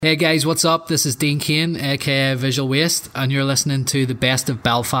Hey guys, what's up? This is Dean Kane, aka Visual Waste, and you're listening to the Best of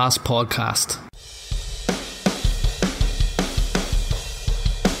Belfast podcast.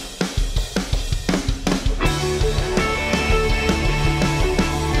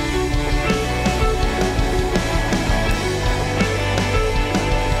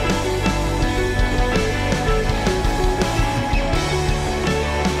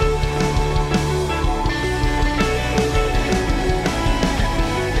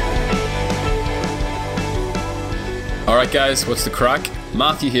 Alright guys, what's the crack?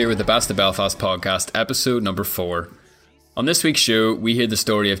 Matthew here with the Best of Belfast podcast, episode number 4. On this week's show, we hear the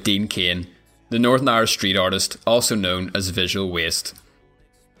story of Dean Kane, the Northern Irish street artist, also known as Visual Waste.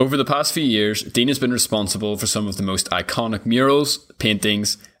 Over the past few years, Dean has been responsible for some of the most iconic murals,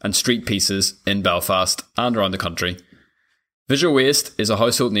 paintings and street pieces in Belfast and around the country. Visual Waste is a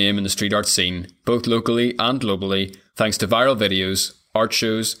household name in the street art scene, both locally and globally, thanks to viral videos, art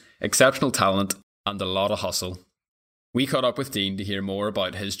shows, exceptional talent and a lot of hustle. We caught up with Dean to hear more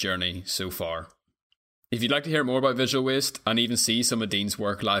about his journey so far. If you'd like to hear more about Visual Waste and even see some of Dean's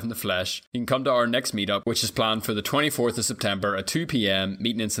work live in the flesh, you can come to our next meetup, which is planned for the 24th of September at 2 p.m,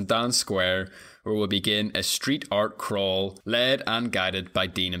 meeting in St Anne's Square, where we'll begin a street art crawl led and guided by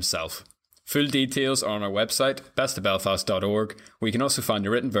Dean himself. Full details are on our website, bestofbelfast.org, where you can also find a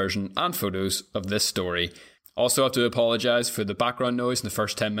written version and photos of this story. Also have to apologise for the background noise in the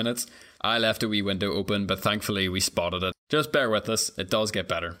first 10 minutes. I left a wee window open, but thankfully we spotted it. Just bear with us, it does get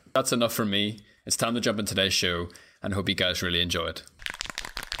better. That's enough from me. It's time to jump in today's show, and hope you guys really enjoy it.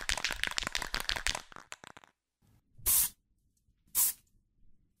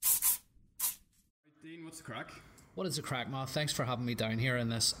 Dean, what's the crack? What is the crack, Matt? Thanks for having me down here in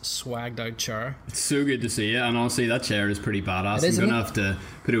this swagged out chair. It's so good to see you, and honestly, that chair is pretty badass. I'm going to have to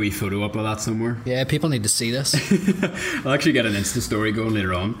put a wee photo up of that somewhere. Yeah, people need to see this. I'll actually get an Insta story going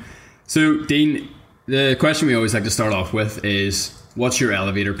later on. So, Dean, the question we always like to start off with is, what's your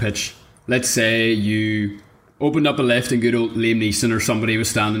elevator pitch? Let's say you opened up a lift and good old Liam Neeson or somebody was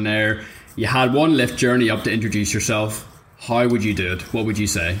standing there. You had one lift journey up to introduce yourself. How would you do it? What would you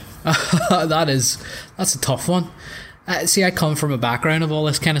say? That's a tough one. See, I come from a background of all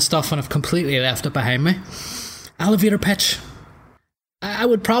this kind of stuff and I've completely left it behind me. Elevator pitch. I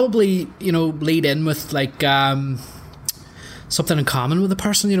would probably, lead in with like something in common with a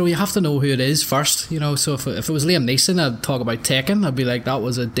person. You have to know who it is first. So if it was Liam Neeson, I'd talk about Taken. I'd be like, that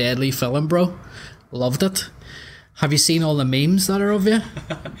was a deadly film, bro. Loved it. Have you seen all the memes that are of you?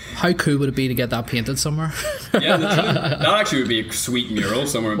 How cool would it be to get that painted somewhere? Yeah, that actually would be a sweet mural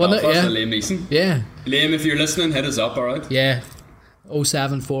somewhere in Belfast, yeah. Liam Neeson. Yeah. Liam, if you're listening, hit us up, alright? Yeah.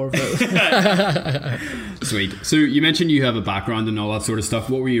 074. Sweet. So you mentioned you have a background and all that sort of stuff.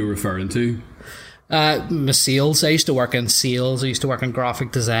 What were you referring to? My sales. I used to work in sales. I used to work in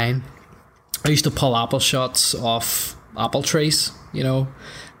graphic design. I used to pull apple shots off apple trees,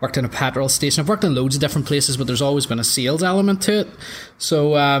 Worked in a petrol station. I've worked in loads of different places, but there's always been a sales element to it.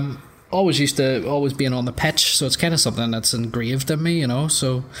 So always being on the pitch. So it's kind of something that's engraved in me,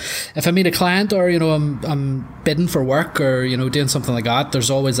 So if I meet a client or I'm bidding for work or doing something like that, there's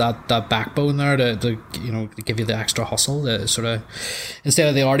always that backbone there to give you the extra hustle. The sort of instead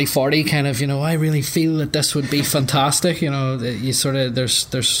of the arty-farty kind of I really feel that this would be fantastic. You sort of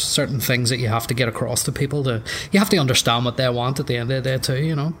there's certain things that you have to get across to people. You have to understand what they want at the end of the day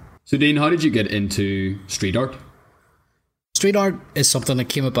too. So Dean, how did you get into street art? Street art is something that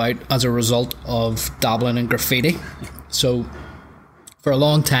came about as a result of dabbling in graffiti. So for a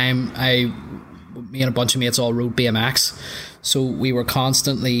long time, me and a bunch of mates all rode BMX. So we were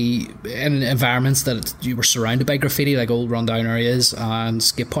constantly in environments that you were surrounded by graffiti, like old rundown areas and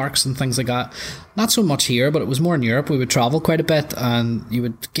skate parks and things like that. Not so much here, but it was more in Europe. We would travel quite a bit and you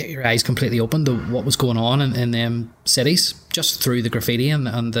would get your eyes completely open to what was going on in them cities just through the graffiti and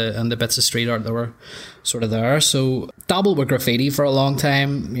the bits of street art that were sort of there. So dabbled with graffiti for a long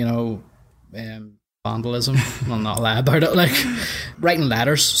time, vandalism. I'll not lie about it, like writing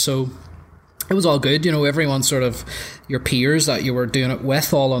letters. So it was all good, everyone sort of, your peers that you were doing it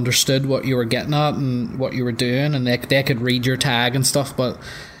with all understood what you were getting at and what you were doing, and they could read your tag and stuff, but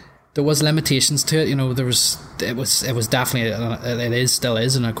there was limitations to it, it was definitely, still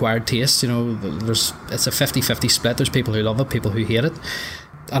is an acquired taste, it's a 50-50 split. There's people who love it, people who hate it.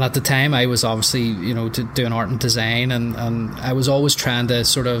 And at the time I was obviously, doing art and design and I was always trying to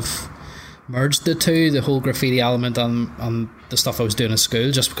sort of merged the two, the whole graffiti element and the stuff I was doing in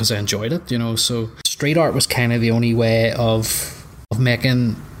school, just because I enjoyed it, so street art was kind of the only way of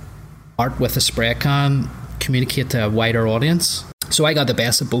making art with a spray can communicate to a wider audience. So I got the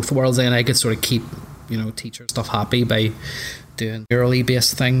best of both worlds, and I could sort of keep teacher stuff happy by doing murally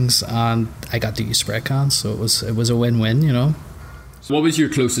based things, and I got to use spray cans, so it was a win-win, you know. So what was your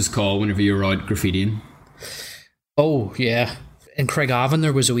closest call whenever you were out graffitiing? Oh yeah, in Craigavon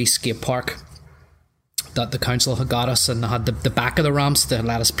there was a wee skate park that the council had got us, and they had the back of the ramps they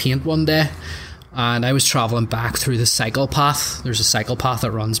let us paint one day, and I was travelling back through the cycle path. There's a cycle path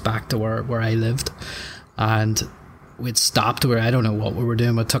that runs back to where I lived, and we'd stopped where I don't know what we were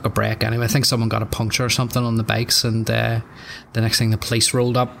doing. We took a break anyway. I think someone got a puncture or something on the bikes, and the next thing the police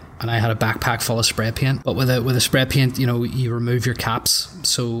rolled up, and I had a backpack full of spray paint. But with a spray paint, you know, you remove your caps,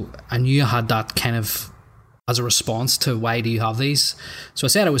 so I knew I had that kind of as a response to why do you have these. So I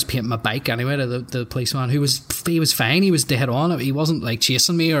said I was painting my bike anyway to the policeman, he was fine, he was dead on. He wasn't like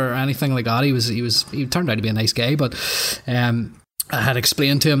chasing me or anything like that. He turned out to be a nice guy, but I had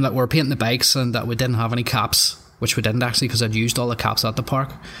explained to him that we're painting the bikes and that we didn't have any caps, which we didn't actually, because I'd used all the caps at the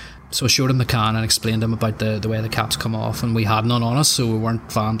park. So I showed him the can and explained to him about the way the caps come off, and we had none on us, so we weren't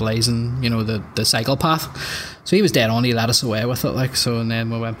vandalising, you know, the cycle path. So he was dead on, he let us away with it, like. So, and then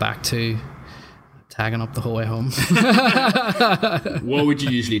we went back to tagging up the whole way home. What would you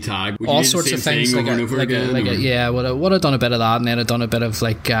usually tag? Would all you do sorts the of same things, thing yeah. Would have done a bit of that, and then I'd done a bit of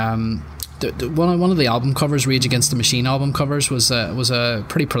like one of the album covers, Rage Against the Machine album covers, was a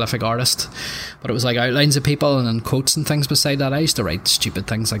pretty prolific artist, but it was like outlines of people and then quotes and things beside that. I used to write stupid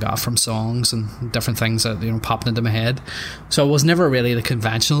things I got from songs and different things that, you know, popped into my head. So I was never really the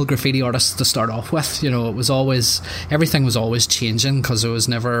conventional graffiti artist to start off with. You know, everything was always changing, because I was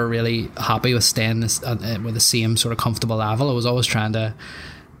never really happy with staying with the same sort of comfortable level. I was always trying to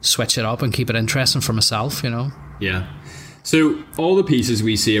switch it up and keep it interesting for myself, you know. Yeah. So all the pieces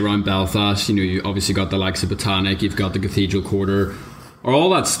we see around Belfast, you know, you obviously got the likes of Botanic, you've got the Cathedral Quarter. Is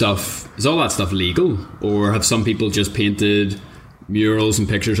all that stuff legal? Or have some people just painted murals and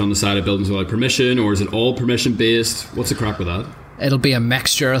pictures on the side of buildings without permission? Or is it all permission based? What's the crack with that? It'll be a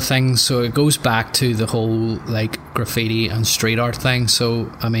mixture of things. So it goes back to the whole like graffiti and street art thing.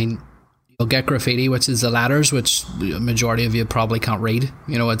 So, I mean, you'll get graffiti, which is the letters, which the majority of you probably can't read.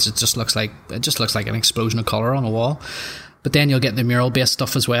 You know, it just looks like an explosion of colour on a wall. But then you'll get the mural-based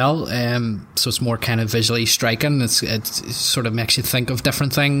stuff as well, so it's more kind of visually striking. It sort of makes you think of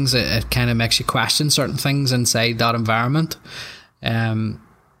different things. It kind of makes you question certain things inside that environment. But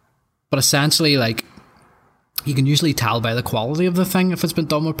essentially, like, you can usually tell by the quality of the thing if it's been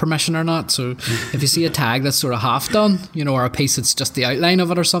done with permission or not. So if you see a tag that's sort of half done, you know, or a piece that's just the outline of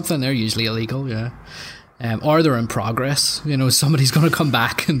it or something, they're usually illegal, yeah. Or they're in progress. You know, somebody's going to come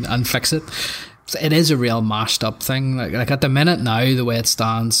back and fix it. It is a real mashed up thing. Like at the minute now, the way it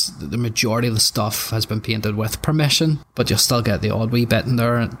stands, the majority of the stuff has been painted with permission, but you'll still get the odd wee bit in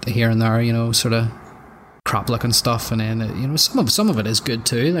there, here and there, you know, sort of crap looking stuff. And then, you know, some of it is good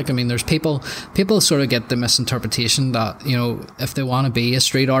too. Like, I mean, there's people sort of get the misinterpretation that, you know, if they want to be a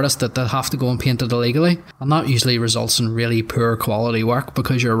street artist, that they have to go and paint it illegally, and that usually results in really poor quality work,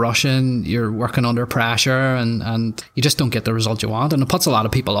 because you're rushing, you're working under pressure, and you just don't get the result you want, and it puts a lot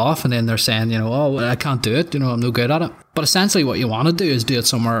of people off. And then they're saying, you know, oh, I can't do it, you know, I'm no good at it. But essentially what you want to do is do it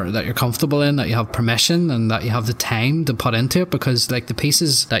somewhere that you're comfortable in, that you have permission, and that you have the time to put into it, because like the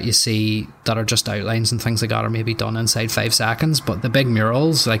pieces that you see that are just outlines and things like that are maybe done inside 5 seconds, but the big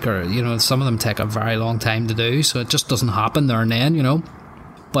murals, like, are, you know, some of them take a very long time to do, so it just doesn't happen there and then, you know.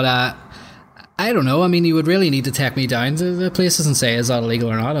 But I don't know, I mean, you would really need to take me down to the places and say, is that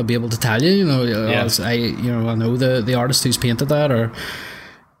illegal or not? I'll be able to tell you, you know. Yeah. I know the artist who's painted that, or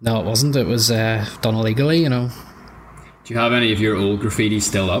no, it wasn't, it was done illegally, you know. Do you have any of your old graffiti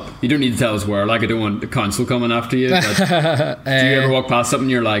still up? You don't need to tell us where, like, I don't want the council coming after you, but do you ever walk past something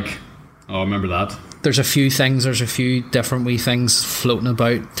and you're like, oh, I remember that? There's a few different wee things floating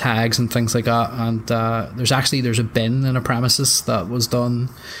about, tags and things like that, and there's a bin in a premises that was done,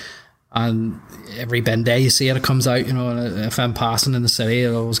 and every bin day you see it comes out, you know, and if I'm passing in the city,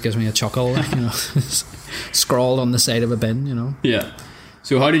 it always gives me a chuckle, like, you know, scrawled on the side of a bin, you know. Yeah.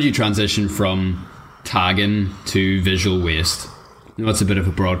 So how did you transition from tagging to visual waste? I know that's a bit of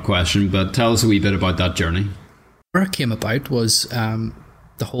a broad question, but tell us a wee bit about that journey. Where it came about was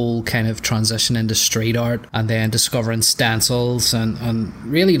the whole kind of transition into street art, and then discovering stencils, and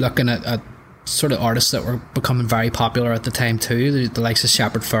really looking at sort of artists that were becoming very popular at the time too, the likes of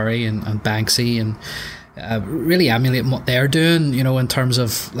Shepard Fairey and Banksy, and really emulating what they're doing, you know, in terms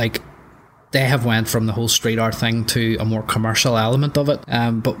of like, they have went from the whole street art thing to a more commercial element of it.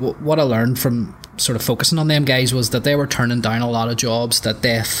 But what I learned from sort of focusing on them guys was that they were turning down a lot of jobs that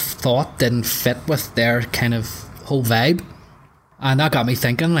they thought didn't fit with their kind of whole vibe. And that got me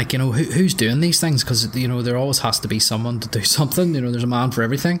thinking, like, who's doing these things? Because, there always has to be someone to do something. There's a man for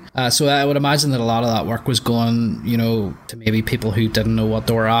everything. So I would imagine that a lot of that work was going, to maybe people who didn't know what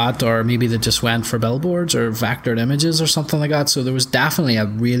they were at, or maybe they just went for billboards or vectored images or something like that. So there was definitely a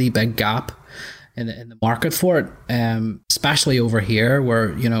really big gap in the market for it, especially over here where,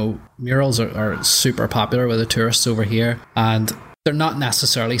 murals are super popular with the tourists over here. And they're not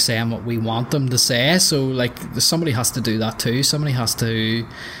necessarily saying what we want them to say, so like somebody has to do that too. Somebody has to,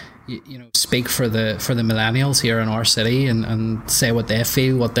 speak for the millennials here in our city and say what they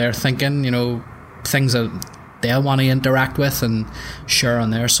feel, what they're thinking, things that they'll want to interact with and share on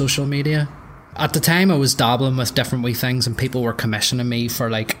their social media. At the time, I was dabbling with different wee things, and people were commissioning me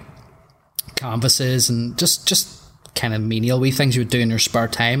for like canvases and just kind of menial wee things you would do in your spare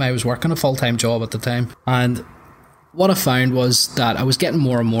time. I was working a full-time job at the time, and what I found was that I was getting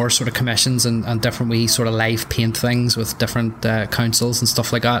more and more sort of commissions and different wee sort of live paint things with different councils and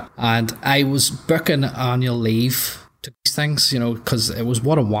stuff like that. And I was booking annual leave to these things, because it was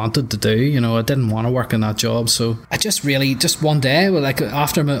what I wanted to do. I didn't want to work in that job. So I just one day, like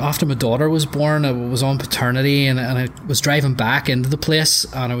after my daughter was born, I was on paternity and I was driving back into the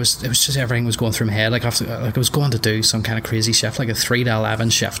place, and it was just everything was going through my head. Like I was going to do some kind of crazy shift, like a 3 to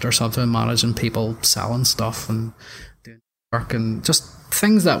 11 shift or something, managing people, selling stuff and doing work, and just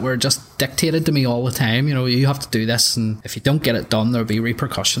things that were just dictated to me all the time. You have to do this, and if you don't get it done, there'll be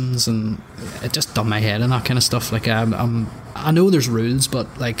repercussions, and it just done my head and that kind of stuff. Like I know there's rules,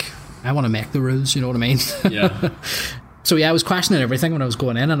 but like I want to make the rules, you know what I mean? Yeah. So yeah, I was questioning everything when I was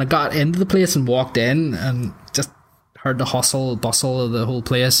going in, and I got into the place and walked in and just heard the hustle bustle of the whole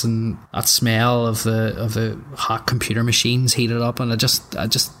place, and that smell of the hot computer machines heated up, and I just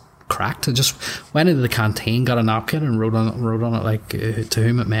cracked. I just went into the canteen, got a napkin, and wrote on it like, to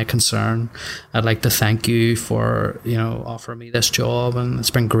whom it may concern, I'd like to thank you for offering me this job, and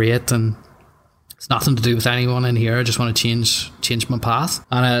it's been great, and it's nothing to do with anyone in here. I just want to change my path.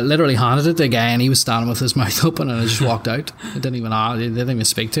 And I literally handed it to a guy, and he was standing with his mouth open, and I just walked out. I didn't even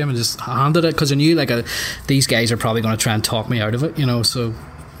speak to him. I just handed it because I knew these guys are probably going to try and talk me out of it, So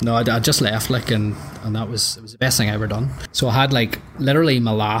no, I just left, and it was the best thing I ever done. So I had literally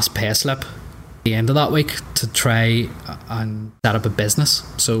my last pay slip at the end of that week to try and set up a business.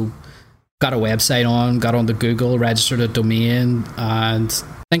 So got a website got onto Google, registered a domain, and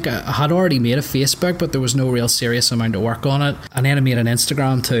I think I had already made a Facebook, but there was no real serious amount of work on it. And then I made an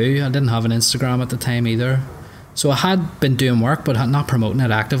Instagram too. I didn't have an Instagram at the time either. So I had been doing work, but not promoting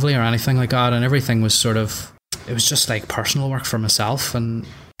it actively or anything like that, and everything was it was just like personal work for myself, and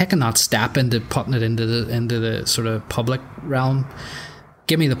taking that step into putting it into the sort of public realm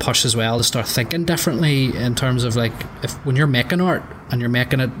gave me the push as well to start thinking differently in terms of when you're making art and you're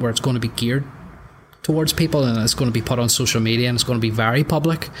making it where it's going to be geared towards people and it's going to be put on social media and it's going to be very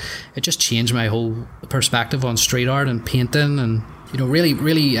public. It just changed my whole perspective on street art and painting, and really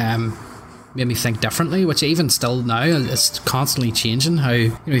made me think differently, which even still now it's constantly changing. How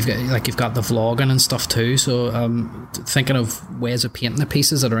you've got the vlogging and stuff too, so thinking of ways of painting the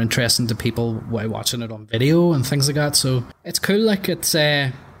pieces that are interesting to people while watching it on video and things like that. So it's cool. It's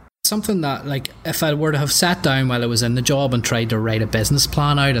something that if I were to have sat down while I was in the job and tried to write a business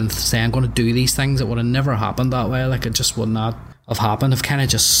plan out and say I'm going to do these things, it would have never happened that way. It just would not have happened. I've kind of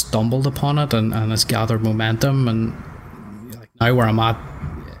just stumbled upon it and it's gathered momentum, and now where I'm at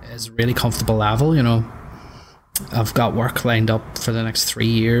is a really comfortable level. I've got work lined up for the next 3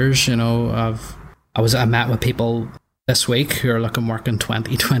 years. I met with people this week who are looking work in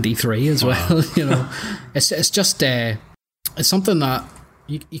 2023 as well. It's just it's something that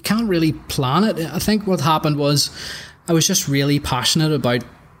you can't really plan it. I think what happened was I was just really passionate about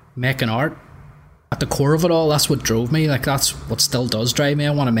making art. At the core of it all, that's what drove me. That's what still does drive me.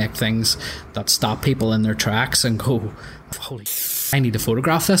 I want to make things that stop people in their tracks and go, holy, I need to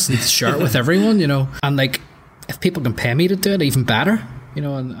photograph this and share it with everyone, And if people can pay me to do it, even better,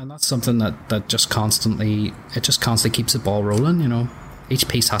 and that's something that just constantly keeps the ball rolling, Each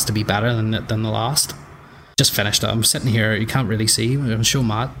piece has to be better than the last. Just finished it. I'm sitting here, you can't really see. I'm so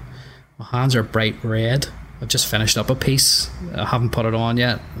mad. My hands are bright red. I've just finished up a piece. I haven't put it on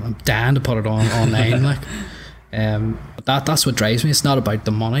yet. I'm dying to put it on online. But that's what drives me. It's not about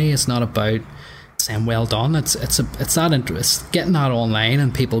the money. It's not about saying well done. It's that interest, getting that online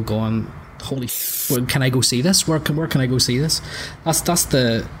and people going, holy where can I go see this? Where can I go see this? That's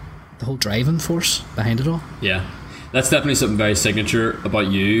the whole driving force behind it all. Yeah, that's definitely something very signature about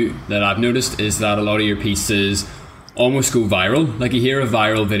you that I've noticed, is that a lot of your pieces almost go viral. You hear of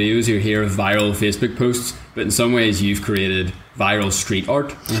viral videos, you hear of viral Facebook posts, but in some ways you've created viral street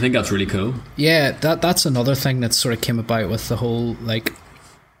art. And I think that's really cool. Yeah, that's another thing that sort of came about with the whole, like,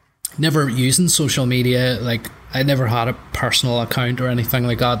 never using social media. Like, I never had a personal account or anything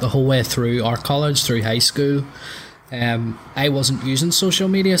like that the whole way through art college, through high school. I wasn't using social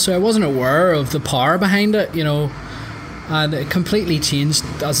media, so I wasn't aware of the power behind it, you know. And it completely changed,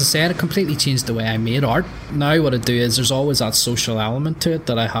 as I said, it completely changed the way I made art. Now what I do is there's always that social element to it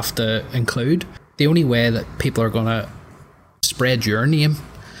that I have to include. The only way that people are going to spread your name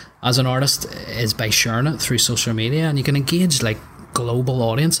as an artist is by sharing it through social media, and you can engage like global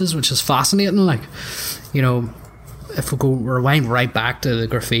audiences, which is fascinating. Like, you know, if we go rewind right back to the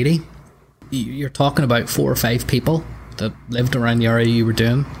graffiti, you're talking about 4 or 5 people that lived around the area you were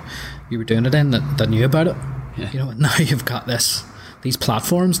doing it in that knew about it. Yeah. You know, now you've got these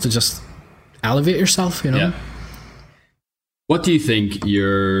platforms to just elevate yourself, you know. Yeah. What do you think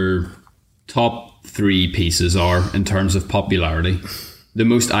your top 3 pieces are in terms of popularity? The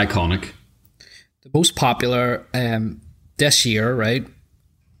most iconic? The most popular this year, right?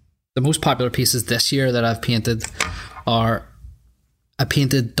 The most popular pieces this year that I've painted are, I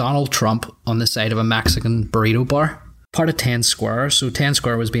painted Donald Trump on the side of a Mexican burrito bar, part of 10 Square. So 10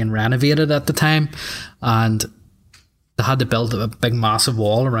 Square was being renovated at the time, and they had to build a big massive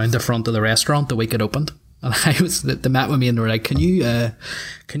wall around the front of the restaurant the week it opened. And they met with me and they were like, can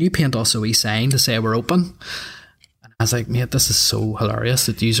you paint us a wee sign to say we're open? And I was like, mate, this is so hilarious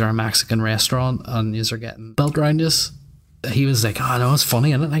that yous are a Mexican restaurant and yous are getting built around yous. He was like, oh no, it's funny,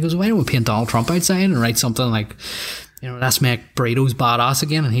 isn't it? And I goes, why don't we paint Donald Trump outside and write something like, you know, let's make burritos badass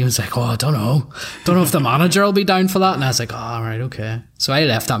again? And he was like, oh, I don't know if the manager will be down for that. And I was like, oh, all right, okay. So I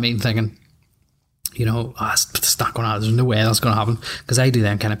left that meeting thinking, you know, it's not going to happen. There's no way that's going to happen, because I do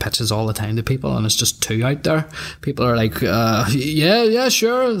them kind of pitches all the time to people, and it's just too out there. People are like, yeah,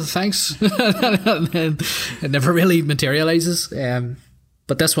 sure, thanks. And then it never really materializes.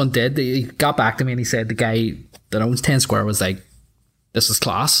 But this one did. He got back to me and he said the guy that owns 10 Square was like, this is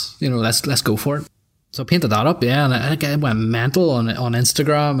class, you know, let's go for it. So I painted that up, yeah, and it went mental on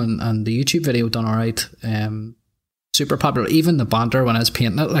Instagram, and the YouTube video done alright. Super popular. Even the banter when I was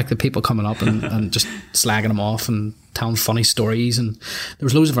painting it, like the people coming up and just slagging them off and telling funny stories. And there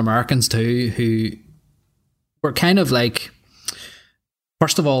was loads of Americans too who were kind of like,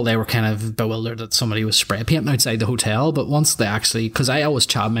 first of all, they were kind of bewildered that somebody was spray painting outside the hotel. But once they actually, because I always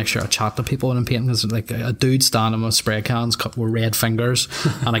make sure I chat to people when I'm painting, because like a dude standing with spray cans cut with red fingers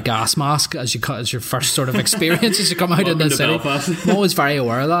and a gas mask as your first sort of experience as you come out in the city. I'm always very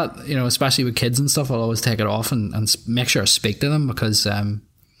aware of that, you know, especially with kids and stuff. I'll always take it off and make sure I speak to them, because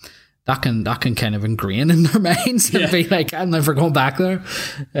that can kind of ingrain in their minds and be like, I'm never going back there.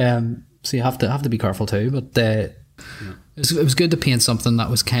 So you have to be careful too. But it was good to paint something that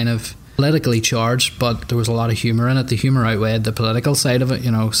was kind of politically charged, but there was a lot of humour in it. The humour outweighed the political side of it,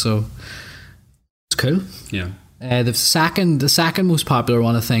 you know, so it's cool. Yeah. The second most popular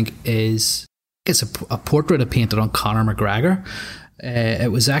one, I think, is it's a portrait I painted on Conor McGregor.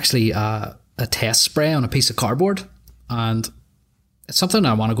 It was actually a test spray on a piece of cardboard, and it's something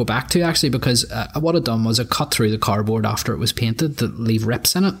I want to go back to actually, because what I'd done was I cut through the cardboard after it was painted to leave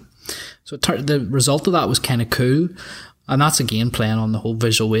rips in it. So the result of that was kind of cool. And that's again playing on the whole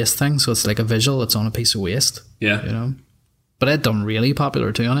visual waste thing. So it's like a visual that's on a piece of waste. Yeah. You know? But it done really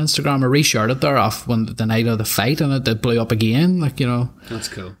popular too on Instagram. I reshared it there off the night of the fight, and it blew up again. Like, you know. That's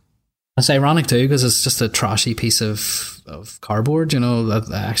cool. It's ironic too, because it's just a trashy piece of cardboard, you know,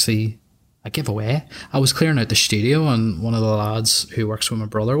 that I give away. I was clearing out the studio, and one of the lads who works with my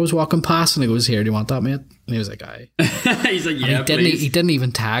brother was walking past, and he goes, "Here, do you want that, mate?" And he was like, "Aye." He's like, "Yeah, he didn't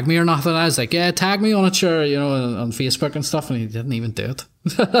even tag me or nothing. I was like, "Yeah, tag me on it, sure," you know, on Facebook and stuff, and he didn't even do it.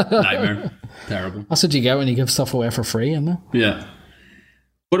 Nightmare. Terrible. That's what you get when you give stuff away for free, isn't it? Yeah.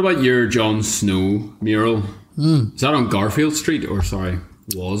 What about your Jon Snow mural? Is that on Garfield Street, or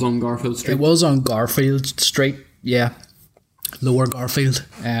was on Garfield Street? It was on Garfield Street, yeah. Lower Garfield.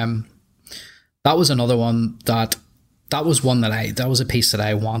 That was another one that was a piece that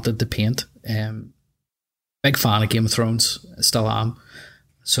I wanted to paint. Big fan of Game of Thrones, still am.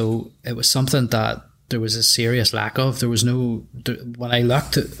 So it was something that there was a serious lack of. When I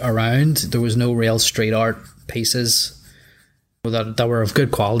looked around, there was no real street art pieces that were of good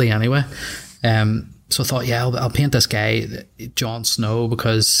quality anyway. So I thought, yeah, I'll paint this guy, Jon Snow,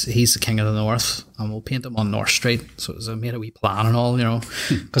 because he's the king of the north, and we'll paint him on North Street. So I made a wee plan and all, you know,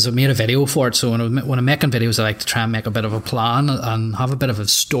 because I made a video for it. So when I'm making videos, I like to try and make a bit of a plan and have a bit of a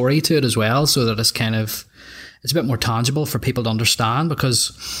story to it as well, so that it's a bit more tangible for people to understand.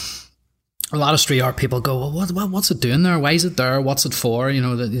 Because a lot of street art people go, well, what's it doing there? Why is it there? What's it for? You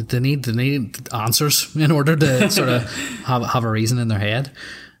know, they need answers in order to sort of have a reason in their head.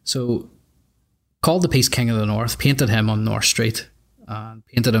 So called the piece King of the North, painted him on North Street, and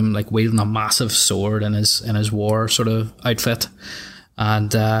painted him like wielding a massive sword in his war sort of outfit,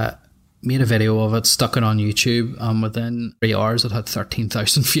 and made a video of it, stuck it on YouTube, and within 3 hours it had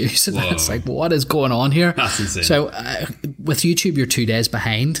 13,000 views. And it's like, what is going on here? That's insane. So with YouTube, you're 2 days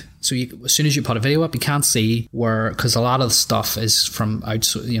behind. So as soon as you put a video up, you can't see where, because a lot of the stuff is from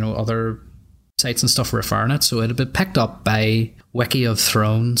other sites and stuff referring it. So it had been picked up by Wiki of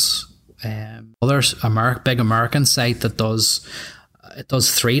Thrones, others, big American site that does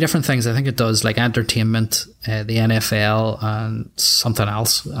 3 different things. I think it does like entertainment, the NFL, and something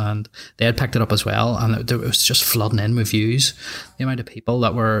else, and they had picked it up as well, and it was just flooding in with views. The amount of people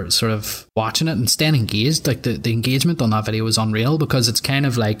that were sort of watching it and staying engaged, like the engagement on that video was unreal, because it's kind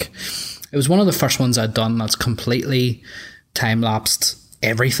of like, it was one of the first ones I'd done that's completely time-lapsed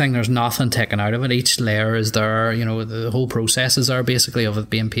everything. There's nothing taken out of it. Each layer is there, you know, the whole process is there basically of it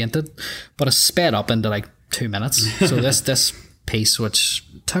being painted, but it's sped up into like 2 minutes. So this piece, which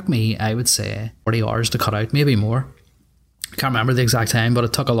took me, I would say, 40 hours to cut out, maybe more. I can't remember the exact time, but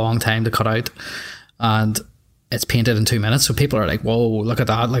it took a long time to cut out, and it's painted in 2 minutes. So people are like, whoa, look at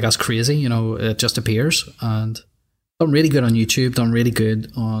that, like that's crazy, you know, it just appears. And done really good on YouTube, done really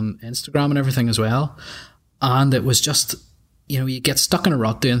good on Instagram and everything as well. And it was just, you know, you get stuck in a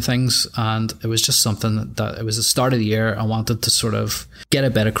rut doing things, and it was just something that it was the start of the year. I wanted to sort of get a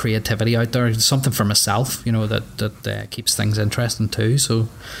bit of creativity out there, something for myself, you know, that keeps things interesting too. So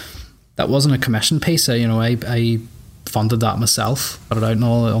that wasn't a commission piece. I funded that myself, put it out and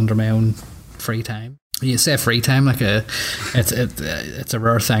all under my own free time. You say free time, like it's a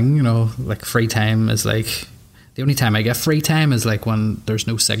rare thing, you know, like free time is like, the only time I get free time is like when there's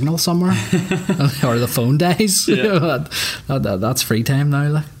no signal somewhere or the phone dies. Yeah. You know, that's free time now.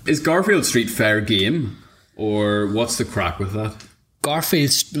 Like. Is Garfield Street fair game, or what's the crack with that?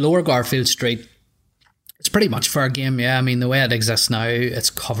 Lower Garfield Street, it's pretty much fair game. Yeah, I mean the way it exists now, it's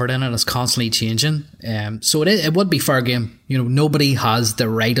covered in it. It's constantly changing. So it would be fair game. You know, nobody has the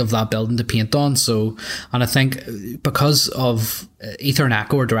right of that building to paint on. So, and I think because of Ether and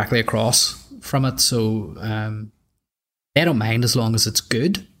Echo are directly across from it, so they don't mind as long as it's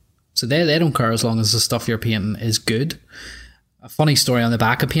good. So they don't care as long as the stuff you're painting is good. A funny story on the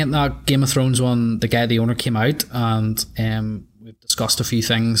back of painting that Game of Thrones one, the owner came out, and we've discussed a few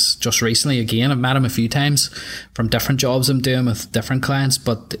things just recently. Again, I've met him a few times from different jobs I'm doing with different clients,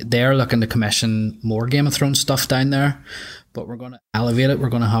 but they're looking to commission more Game of Thrones stuff down there, but we're going to elevate it. We're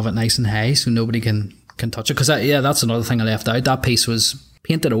going to have it nice and high so nobody can touch it, because that's another thing I left out. That piece was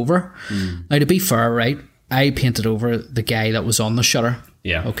painted over. Now, to be fair, right, I painted over the guy that was on the shutter.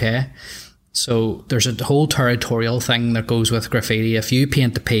 Yeah. Okay. So there's a whole territorial thing that goes with graffiti. If you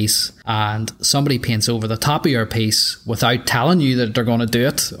paint the piece and somebody paints over the top of your piece without telling you that they're going to do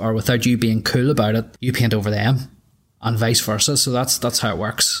it, or without you being cool about it, you paint over them, and vice versa. So that's how it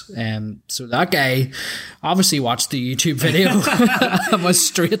works. So that guy obviously watched the YouTube video and was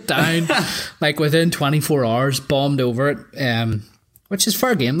straight down, like within 24 hours, bombed over it. Which is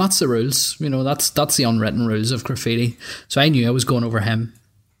fair game. That's the rules. You know, that's the unwritten rules of graffiti. So I knew I was going over him,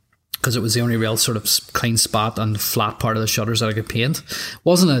 because it was the only real sort of clean spot and flat part of the shutters that I could paint.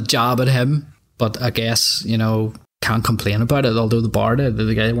 Wasn't a jab at him, but I guess, you know, can't complain about it. Although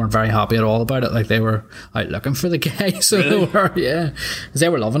the guy weren't very happy at all about it. Like, they were out looking for the guy. So really? They were, yeah. Because they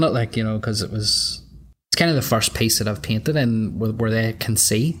were loving it, like, you know, because it's kind of the first piece that I've painted in where they can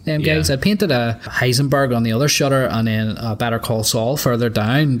see them guys. I painted a Heisenberg on the other shutter, and then a Better Call Saul further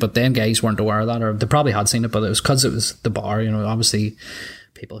down, but them guys weren't aware of that, or they probably had seen it, but it was because it was the bar, you know. Obviously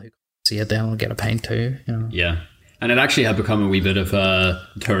people who see it then will get a pint too, you know. Yeah. And it actually had become a wee bit of a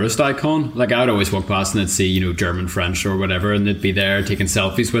tourist icon. Like, I would always walk past and I'd see, you know, German French or whatever, and they'd be there taking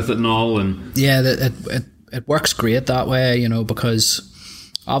selfies with it and all. And yeah, it works great that way, you know, because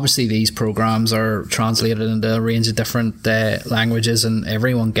obviously these programs are translated into a range of different languages, and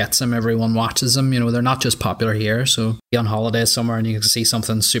everyone gets them, everyone watches them. You know, they're not just popular here. So be on holiday somewhere and you can see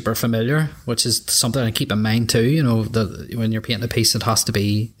something super familiar, which is something I keep in mind too. You know, that when you're painting a piece, it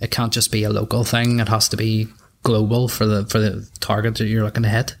can't just be a local thing. It has to be global for the target that you're looking to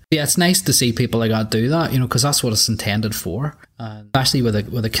hit. Yeah, it's nice to see people like that do that, you know, because that's what it's intended for. And especially with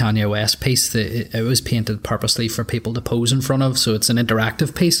a Kanye West piece, it was painted purposely for people to pose in front of, so it's an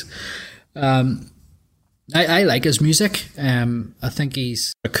interactive piece. I like his music. I think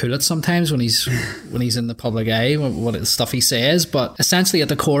he's cool at sometimes when he's in the public eye, what stuff he says. But essentially, at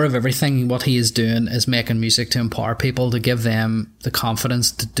the core of everything, what he is doing is making music to empower people, to give them the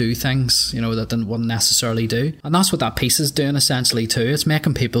confidence to do things, that they wouldn't necessarily do. And that's what that piece is doing essentially too. It's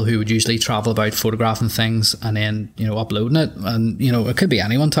making people who would usually travel about photographing things and then uploading it, and it could be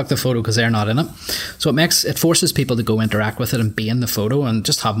anyone took the photo because they're not in it. So it forces people to go interact with it and be in the photo and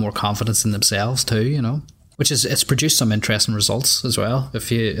just have more confidence in themselves too. Which is, it's produced some interesting results as well.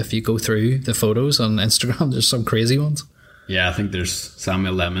 If you go through the photos on Instagram, there's some crazy ones. Yeah, I think there's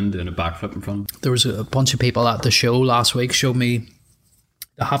Samuel Lemon doing a backflip in front of him. There was a bunch of people at the show last week showed me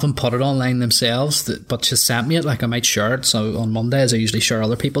they haven't put it online themselves, but just sent me it. Like, I might share it. So on Mondays I usually share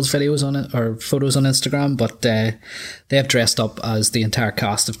other people's videos on it or photos on Instagram. But they have dressed up as the entire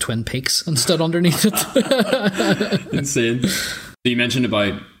cast of Twin Peaks and stood underneath it. Insane. So you mentioned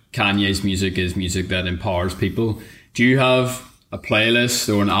about Kanye's music is music that empowers people. Do you have a playlist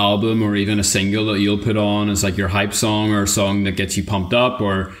or an album or even a single that you'll put on as like your hype song or a song that gets you pumped up,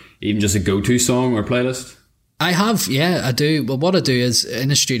 or even just a go-to song or playlist? I have, yeah, I do. Well, what I do is in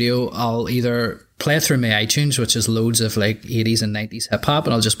the studio, I'll either play through my iTunes, which is loads of like 80s and 90s hip hop,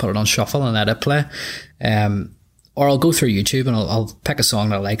 and I'll just put it on shuffle and let it play. Or I'll go through YouTube and I'll pick a song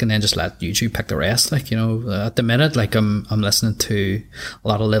that I like and then just let YouTube pick the rest. Like, at the minute, like I'm listening to a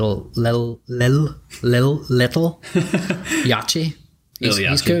lot of little Yachi.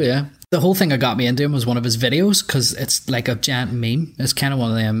 He's cool, yeah. The whole thing that got me into him was one of his videos, because it's like a giant meme. It's kind of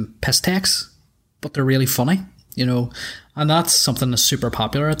one of them piss takes, but they're really funny, and that's something that's super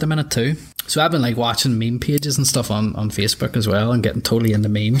popular at the minute too. So I've been like watching meme pages and stuff on Facebook as well and getting totally into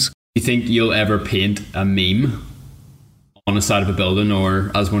memes. Do you think you'll ever paint a meme on the side of a building or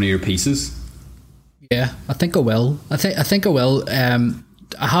as one of your pieces? Yeah, I think I will. I think I will.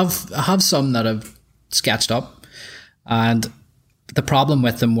 I have some that I've sketched up, and the problem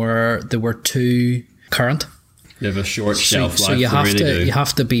with them were they were too current. They have a short shelf life. So you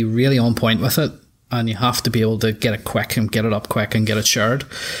have to be really on point with it, and you have to be able to get it quick and get it up quick and get it shared.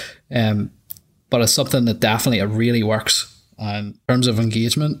 But it's something that definitely really works. And in terms of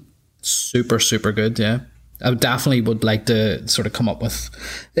engagement, super, super good, yeah. I definitely would like to sort of come up with...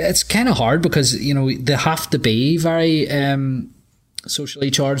 It's kind of hard because, they have to be very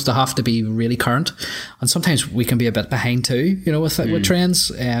socially charged. They have to be really current. And sometimes we can be a bit behind too, with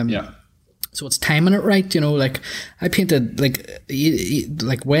trends. Yeah. So it's timing it right, like I painted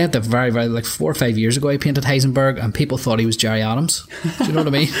like way at the very, very, like 4 or 5 years ago, I painted Heisenberg and people thought he was Jerry Adams. Do you know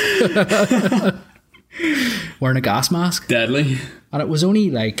what I mean? Wearing a gas mask. Deadly. And it was only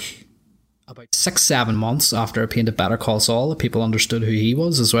like about 6-7 months after I painted Better Call Saul that people understood who he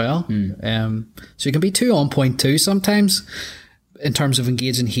was as well. So you can be too on point too sometimes in terms of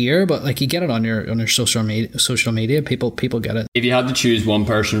engaging here, but like you get it on your social media, people get it. If you had to choose one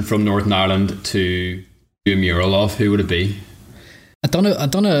person from Northern Ireland to do a mural of, who would it be? I've done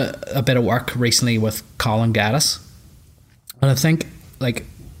a bit of work recently with Colin Gaddis, and I think like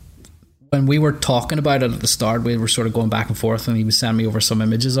when we were talking about it at the start, we were sort of going back and forth, and he was sending me over some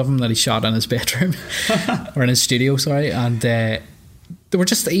images of him that he shot in his bedroom or in his studio, sorry, and they were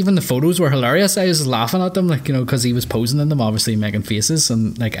just, even the photos were hilarious. I was laughing at them, like, because he was posing in them, obviously making faces,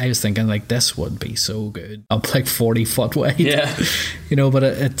 and like I was thinking like this would be so good up like 40 foot wide, yeah. But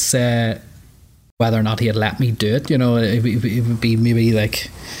it's whether or not he had let me do it, it would be maybe like,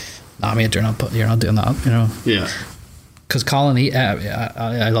 nah mate, you're not doing that, yeah. Because Colin,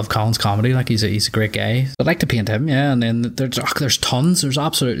 I love Colin's comedy. Like he's a great guy. I'd like to paint him, yeah. And then there's tons. There's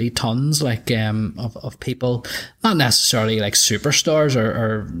absolutely tons, like of people, not necessarily like superstars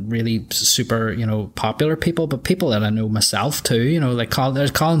or really super popular people, but people that I know myself too. Like Colin.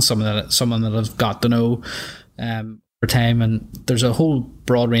 There's Colin, someone that I've got to know over time, and there's a whole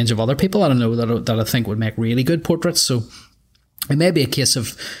broad range of other people that I know that I think would make really good portraits. So it may be a case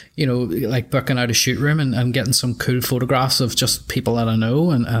of, like booking out a shoot room and getting some cool photographs of just people that I know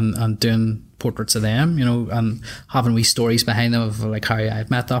and doing portraits of them, and having wee stories behind them of like how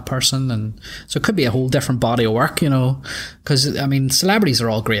I've met that person. And so it could be a whole different body of work, because I mean, celebrities are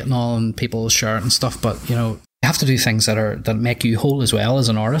all great and all, and people share it and stuff, but you have to do things that make you whole as well as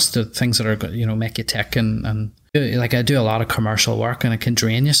an artist, things that are make you tick and like I do a lot of commercial work and it can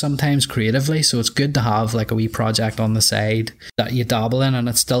drain you sometimes creatively, so it's good to have like a wee project on the side that you dabble in and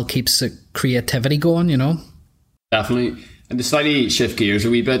it still keeps the creativity going, Definitely. And to slightly shift gears a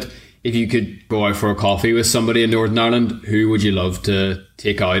wee bit, if you could go out for a coffee with somebody in Northern Ireland, who would you love to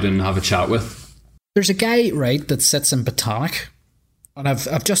take out and have a chat with? There's a guy, right, that sits in Botanic, and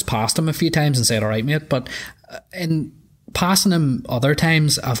I've just passed him a few times and said, all right mate, but in passing him other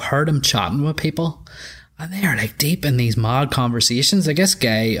times I've heard him chatting with people. And they are like deep in these mad conversations. I guess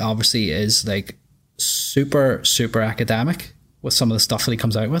Guy obviously is like super, super academic with some of the stuff that he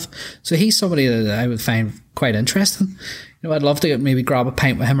comes out with. So he's somebody that I would find quite interesting. You know, I'd love to maybe grab a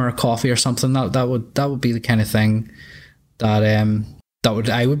pint with him or a coffee or something. That would be the kind of thing that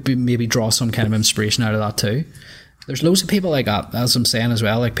I would be maybe draw some kind of inspiration out of that too. There's loads of people like that, as I'm saying as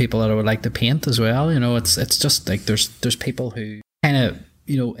well, like people that would like to paint as well. You know, it's just like there's people who kind of,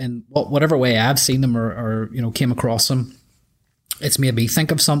 you know, in whatever way I've seen them or you know, came across them, it's made me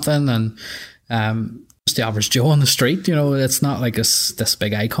think of something. And just the average Joe on the street, you know, it's not like this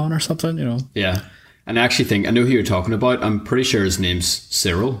big icon or something, you know. Yeah. And I actually think I know who you're talking about. I'm pretty sure his name's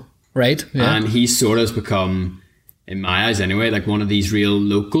Cyril. Right. Yeah. And he sort of has become, in my eyes anyway, like one of these real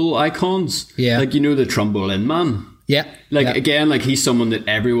local icons. Yeah. Like, you know, the Trumbullin man. Yeah. Like, yeah. Again, like he's someone that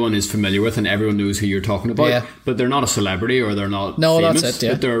everyone is familiar with and everyone knows who you're talking about. Yeah. But they're not a celebrity or they're not famous. That's it,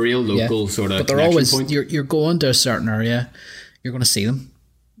 yeah. But they're a real local sort of But they're connection always, point. you're going to a certain area, you're going to see them.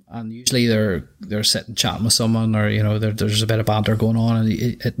 And usually they're sitting chatting with someone, or you know, there's a bit of banter going on, and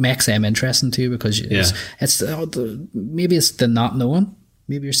it makes them interesting too, because it's maybe it's the not knowing.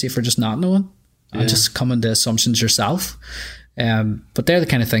 Maybe you're safer just not knowing and just coming to assumptions yourself. But they're the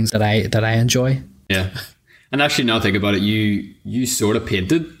kind of things that I enjoy. Yeah. And actually, now think about it, you sort of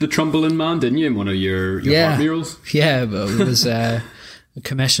painted the Trumbullin man, didn't you, in one of your harp murals? Yeah, but it was a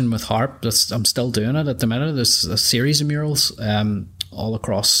commission with harp. I'm still doing it at the minute. There's a series of murals all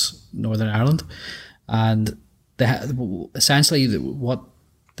across Northern Ireland, and essentially what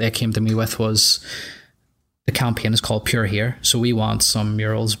they came to me with was the campaign is called Pure Here. So we want some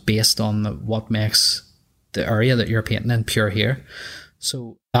murals based on what makes the area that you're painting in pure here.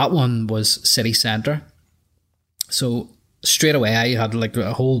 So that one was city centre. So straight away I had like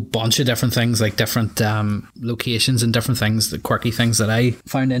a whole bunch of different things, like different locations and different things, the quirky things that I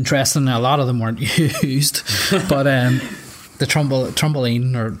found interesting. A lot of them weren't used, but the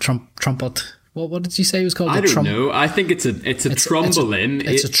tromboline or trumpet. What did you say it was called? I don't know. I think it's a tromboline.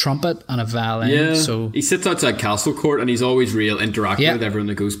 It's a trumpet and a violin. Yeah. So he sits outside Castle Court and he's always real interactive with everyone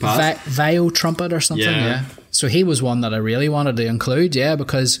that goes past. Vio trumpet or something. Yeah. So he was one that I really wanted to include. Yeah,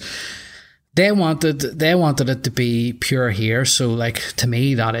 because they wanted it to be pure here. So like to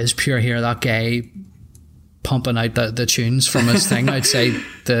me, that is pure here. That guy pumping out the tunes from his thing. I'd say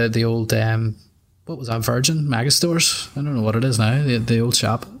the old what was that, Virgin Megastores? I don't know what it is now. The old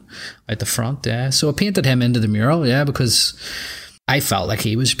shop out the front. Yeah. So I painted him into the mural. Yeah, because I felt like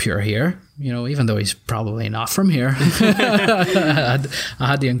he was pure here. You know, even though he's probably not from here, I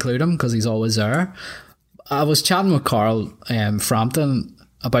had to include him because he's always there. I was chatting with Carl Frampton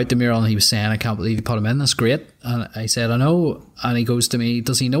about the mural, and he was saying, I can't believe you put him in, that's great. And I said, I know. And he goes to me,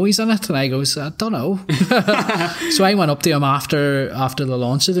 does he know he's in it? And I goes, I don't know. So I went up to him after the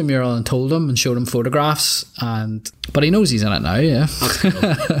launch of the mural and told him and showed him photographs, but he knows he's in it now. Yeah.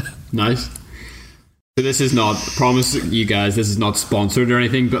 Cool. Nice. So this is not, promise you guys, this is not sponsored or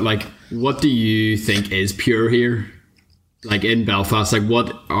anything, but like, what do you think is pure here? Like in Belfast, like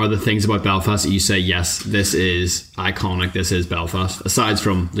what are the things about Belfast that you say, yes, this is iconic, this is Belfast, aside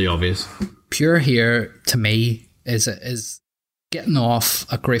from the obvious? Pure here to me is getting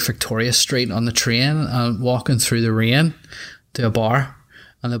off at Great Victoria Street on the train and walking through the rain to a bar,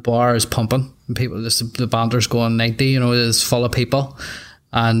 and the bar is pumping and people, the banter's going 90, you know, it's full of people,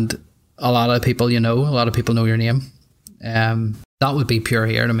 and a lot of people know your name. That would be pure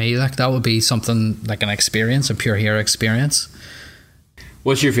here to me. Like that would be something like an experience, a pure here experience.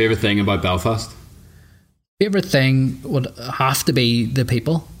 What's your favourite thing about Belfast? Favourite thing would have to be the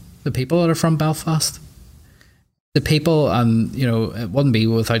people that are from Belfast. The people, and you know, it wouldn't be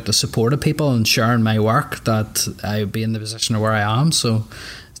without the support of people and sharing my work that I would be in the position of where I am. So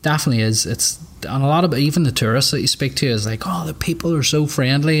it definitely is. And a lot of even the tourists that you speak to is like, oh, the people are so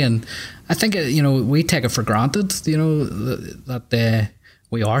friendly, and I think, you know, we take it for granted, you know, that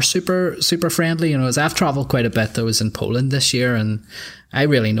we are super, super friendly. You know, as I've travelled quite a bit, I was in Poland this year, and I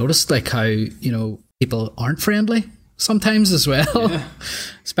really noticed like how, you know, people aren't friendly sometimes as well,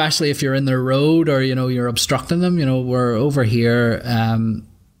 especially if you're in their road or, you know, you're obstructing them. You know, we're over here a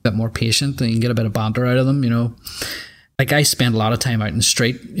bit more patient, and you can get a bit of banter out of them, you know. Like I spend a lot of time out in the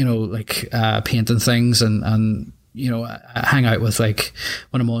street, you know, like painting things and you know, I hang out with, like,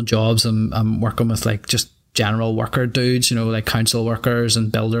 when I'm on jobs, I'm working with like just general worker dudes, you know, like council workers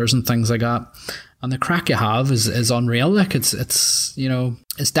and builders and things like that. And the crack you have is unreal. Like it's you know,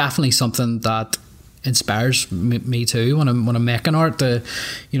 it's definitely something that inspires me too when I'm making art. You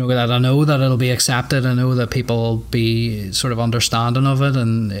know, that I know that it'll be accepted. I know that people will be sort of understanding of it,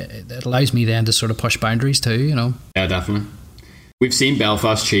 and it allows me then to sort of push boundaries too. You know. Yeah, definitely. We've seen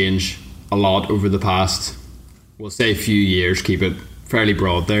Belfast change a lot over the past, we'll say, few years, keep it fairly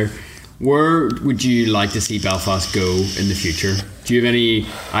broad there. Where would you like to see Belfast go in the future? Do you have any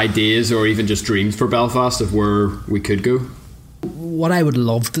ideas or even just dreams for Belfast of where we could go? What I would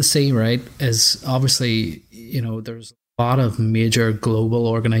love to see, right, is obviously, there's a lot of major global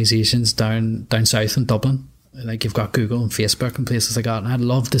organisations down south in Dublin. Like you've got Google and Facebook and places like that, and I'd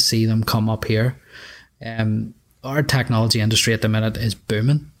love to see them come up here. Our technology industry at the minute is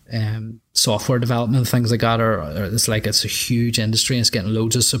booming. Software development and things like that it's a huge industry and it's getting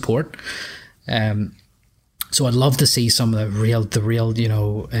loads of support. So I'd love to see some of the real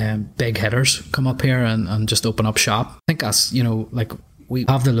big hitters come up here and just open up shop. I think that's, we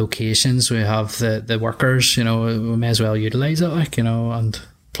have the locations, we have the workers, we may as well utilise it, and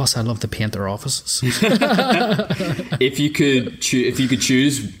plus I'd love to paint their offices. If you could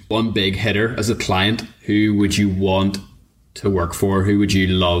choose one big hitter as a client, who would you want to work for? Who would you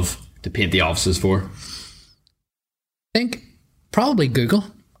love to paint the offices for? I think probably Google.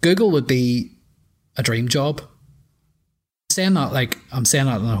 Google would be a dream job. I'm saying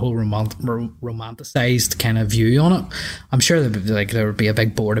that in a whole romanticized kind of view on it. I'm sure there would be a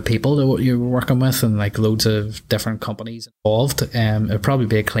big board of people that you were working with and loads of different companies involved. It'd probably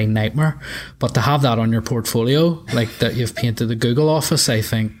be a clean nightmare. But to have that on your portfolio, that you've painted the Google office, I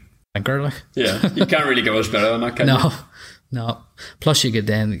think, yeah, you can't really go much better than that, can you? No. Plus, you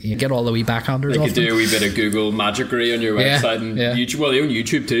get all the wee backhanders. They could do a wee bit of Google magicry on your website and YouTube. Well, they own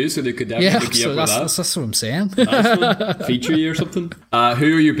YouTube too, so they could definitely pick you up with that. That's what I'm saying. Nice one. Feature you or something. Who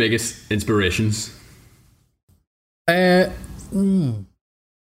are your biggest inspirations? The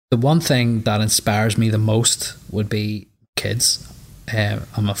one thing that inspires me the most would be kids and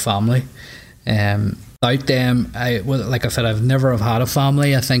my family. Without them, if I've never have had a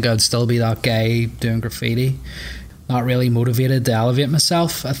family, I think I'd still be that guy doing graffiti. Not really motivated to elevate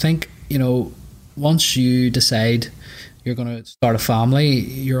myself. I think, once you decide you're going to start a family,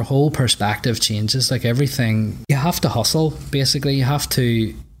 your whole perspective changes. Everything, you have to hustle, basically. You have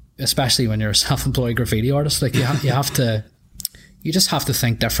to, especially when you're a self-employed graffiti artist, you just have to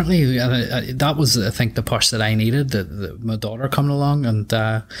think differently. That was, I think, the push that I needed, my daughter coming along, and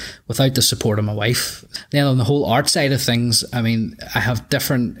without the support of my wife. Then on the whole art side of things, I have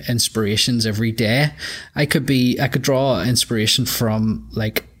different inspirations every day. I could draw inspiration from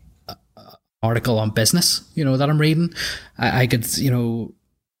an article on business, that I'm reading. I could,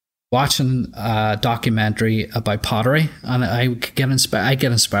 watching a documentary about pottery, and I get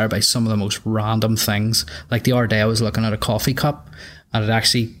inspired by some of the most random things. Like the other day I was looking at a coffee cup and it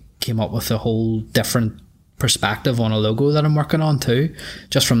actually came up with a whole different perspective on a logo that I'm working on too,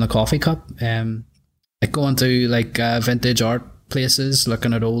 just from the coffee cup. Going to vintage art places,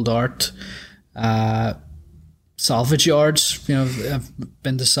 looking at old art, salvage yards. I've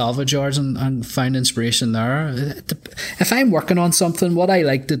been to salvage yards and found inspiration there. If I'm working on something, what I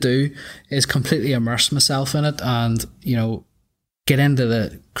like to do is completely immerse myself in it and get into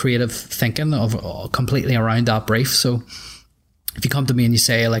the creative thinking of completely around that brief. So if you come to me and you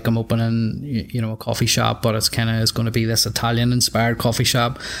say I'm opening a coffee shop, but it's going to be this Italian inspired coffee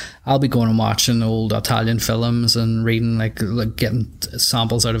shop, I'll be going and watching old Italian films and reading getting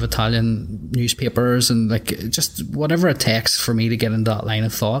samples out of Italian newspapers and just whatever it takes for me to get into that line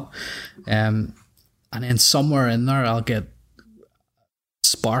of thought, and then somewhere in there I'll get a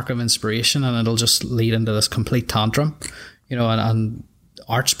spark of inspiration and it'll just lead into this complete tantrum, and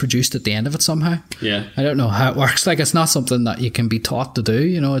art's produced at the end of it somehow. Yeah. I don't know how it works. It's not something that you can be taught to do,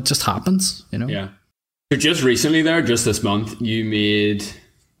 it just happens, Yeah. So just recently just this month, you made,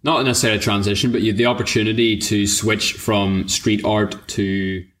 not necessarily a transition, but you had the opportunity to switch from street art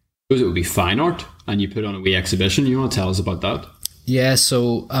to, it would be fine art, and you put on a wee exhibition. You want to tell us about that? Yeah,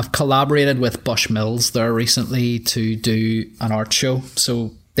 so I've collaborated with Bush Mills there recently to do an art show.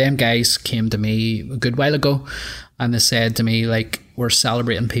 So them guys came to me a good while ago and they said to me, we're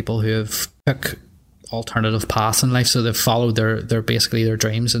celebrating people who have took alternative paths in life. So they've followed their basically their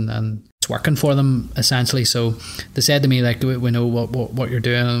dreams and it's working for them essentially. So they said to me, we know what you're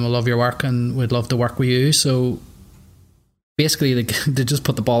doing and we love your work and we'd love to work with you. So basically they just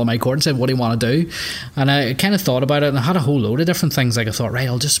put the ball in my court and said, what do you want to do? And I kind of thought about it and I had a whole load of different things. I thought, right,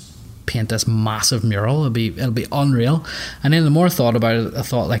 I'll just paint this massive mural. It'll be unreal. And then the more I thought about it, I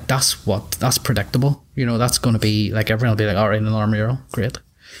thought that's predictable. That's going to be everyone will be all right, another mural, great.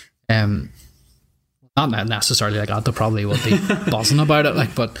 Not necessarily that. They probably will be buzzing about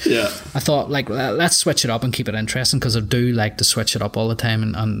it. But yeah. I thought let's switch it up and keep it interesting because I do like to switch it up all the time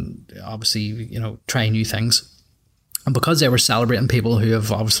and obviously try new things. And because they were celebrating people who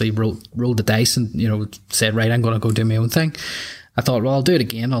have obviously rolled the dice and said, right, I'm going to go do my own thing, I thought, well, I'll do it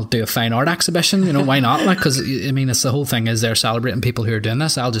again. I'll do a fine art exhibition. You know, why not? Like, because I mean, it's the whole thing is they're celebrating people who are doing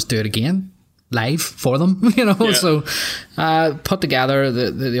this. I'll just do it again, live for them. You know, Yeah. So put together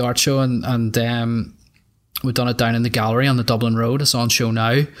the art show, and we've done it down in the gallery on the Dublin Road. It's on show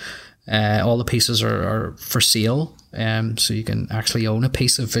now. All the pieces are for sale, so you can actually own a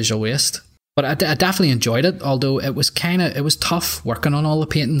piece of visual waste. But I definitely enjoyed it, although it was tough working on all the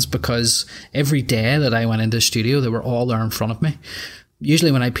paintings, because every day that I went into the studio, they were all there in front of me.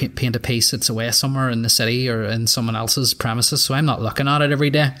 Usually when I paint a piece, it's away somewhere in the city or in someone else's premises, so I'm not looking at it every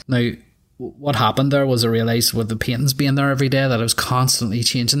day. Now, what happened there was I realised with the paintings being there every day that I was constantly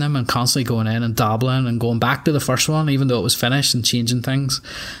changing them and constantly going in and dabbling and going back to the first one, even though it was finished, and changing things.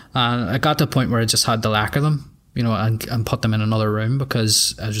 And I got to a point where I just had to lacquer them, you know, and put them in another room,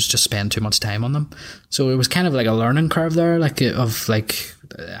 because I was just spending too much time on them. So it was kind of like a learning curve there, of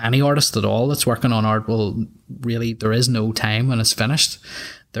any artist at all that's working on art will really, there is no time when it's finished.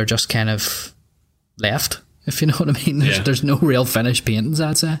 They're just kind of left, if you know what I mean. There's no real finished paintings,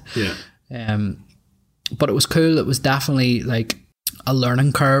 I'd say. Yeah. But it was cool. It was definitely like a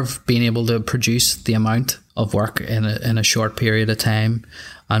learning curve, being able to produce the amount of work in a short period of time,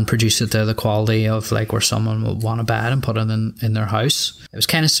 and produce it to the quality of like where someone would want to buy it and put it in their house. It was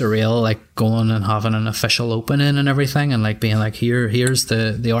kind of surreal, like going and having an official opening and everything, and like being like, here's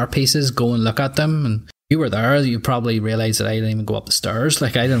the art pieces, go and look at them. And you were there, you probably realised that I didn't even go up the stairs.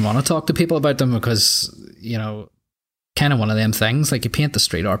 Like, I didn't want to talk to people about them, because, you know, kind of one of them things, like you paint the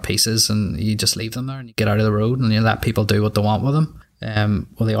street art pieces and you just leave them there and you get out of the road and you let people do what they want with them.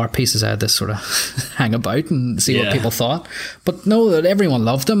 Well, the art pieces, I had to sort of hang about and see what people thought. But no, that everyone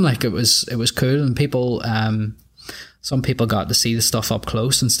loved them. Like, it was cool, and people, some people got to see the stuff up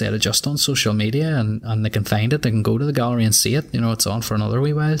close instead of just on social media, and they can find it. They can go to the gallery and see it. You know, it's on for another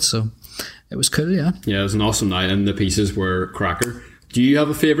wee while, so it was cool. Yeah, it was an awesome night, and the pieces were cracker. Do you have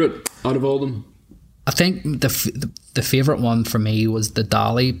a favourite out of all of them? I think the favourite one for me was the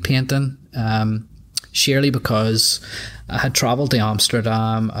Dali painting, sheerly because I had travelled to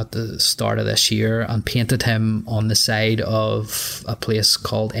Amsterdam at the start of this year and painted him on the side of a place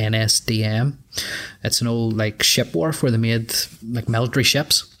called NSDM. It's an old like ship wharf where they made like military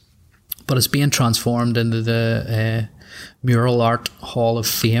ships, but it's being transformed into the Mural Art Hall of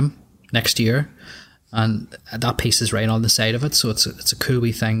Fame next year, and that piece is right on the side of it, so it's a cool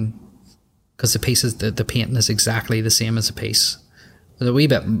wee thing, because the pieces, the painting is exactly the same as the piece. There's a wee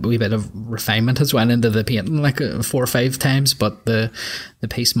bit of refinement has went into the painting, like 4 or 5 times, but the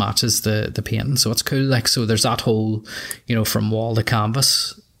piece matches the painting, so it's cool. Like, so there's that whole, you know, from wall to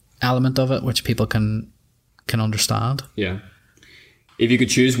canvas element of it, which people can understand. Yeah. If you could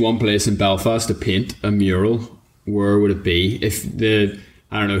choose one place in Belfast to paint a mural, where would it be? If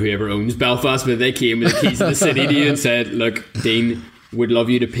I don't know whoever owns Belfast, but they came with the keys of the city to you and said, look, Dean, would love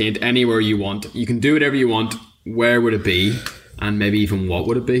you to paint anywhere you want. You can do whatever you want. Where would it be? And maybe even what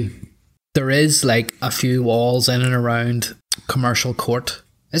would it be? There is like a few walls in and around Commercial Court.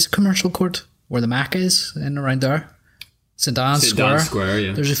 Is it Commercial Court? Where the Mac is, in and around there? St. Anne's Square,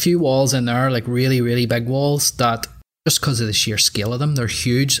 yeah. There's a few walls in there, like really, really big walls that, just because of the sheer scale of them, they're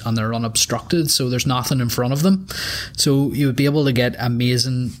huge and they're unobstructed, so there's nothing in front of them. So you would be able to get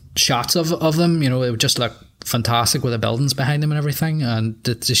amazing shots of them. You know, it would just look fantastic with the buildings behind them and everything, and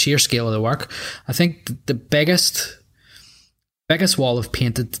the sheer scale of the work. I think the biggest wall I've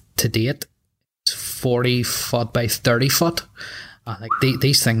painted to date is 40 foot by 30 foot. Like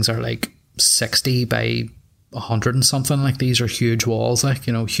these things are like 60 by 100 and something. Like, these are huge walls, like,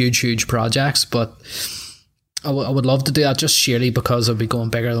 you know, huge projects. But I would love to do that, just sheerly because I'd be going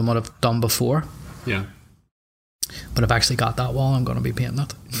bigger than what I've done before. Yeah. But I've actually got that wall. I'm going to be painting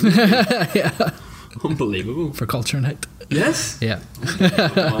it. Yeah. Unbelievable. For culture night. Yes? Yeah.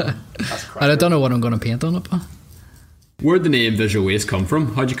 That's And I don't know what I'm going to paint on it, but... Where'd the name Visual Waste come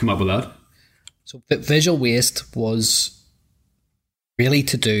from? How'd you come up with that? So Visual Waste was really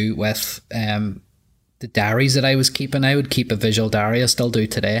to do with the diaries that I was keeping. I would keep a visual diary, I still do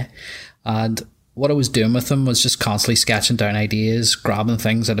today. And what I was doing with them was just constantly sketching down ideas, grabbing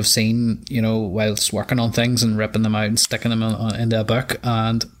things that I've seen, you know, whilst working on things, and ripping them out and sticking them into a book.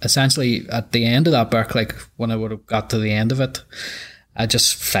 And essentially at the end of that book, like when I would have got to the end of it, I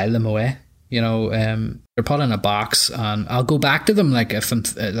just filed them away. You know, they're put in a box, and I'll go back to them. If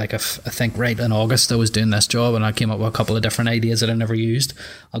I think right in August I was doing this job and I came up with a couple of different ideas that I never used,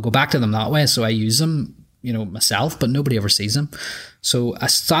 I'll go back to them that way. So I use them, you know, myself, but nobody ever sees them. So I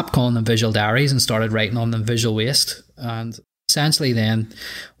stopped calling them visual diaries and started writing on them Visual Waste. And essentially then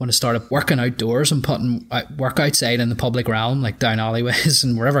when I started working outdoors and putting work outside in the public realm, like down alleyways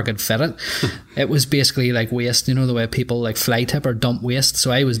and wherever I could fit it, it was basically like waste, you know, the way people like fly tip or dump waste.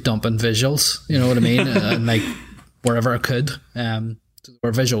 So I was dumping visuals, you know what I mean? And like wherever I could. So they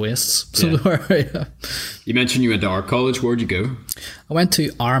were visual wastes. So they were, yeah. You mentioned you went to art college. Where'd you go? I went to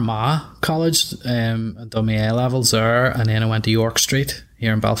Armagh College, and done my A levels there, and then I went to York Street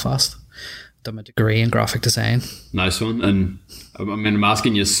here in Belfast. Done my degree in graphic design. Nice one. And I mean, I'm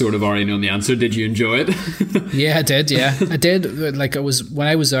asking you sort of already know the answer. Did you enjoy it? Yeah, I did. Yeah, I did. Like it was when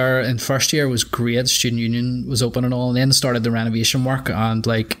I was there in first year, it was great. Student union was open and all, and then started the renovation work. And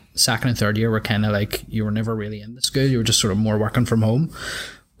like second and third year were kind of like you were never really in the school. You were just sort of more working from home,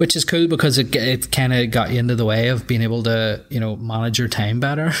 which is cool because it kind of got you into the way of being able to, you know, manage your time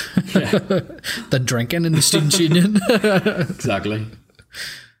better than drinking in the student union. Exactly.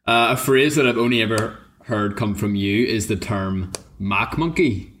 A phrase that I've only ever heard come from you is the term Mac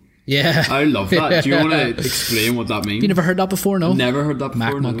monkey. Yeah. I love that. Do you want to explain what that means? You never heard that before, no? Never heard that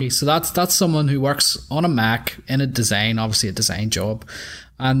before, Mac monkey. So that's someone who works on a Mac in a design, obviously a design job,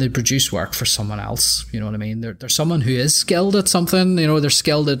 and they produce work for someone else. You know what I mean? They're someone who is skilled at something. You know, they're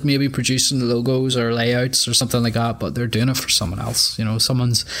skilled at maybe producing logos or layouts or something like that, but they're doing it for someone else. You know,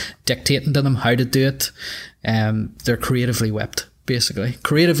 someone's dictating to them how to do it. They're creatively whipped. Basically,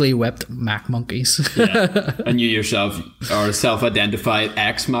 creatively whipped Mac monkeys. Yeah. And you yourself are a self-identified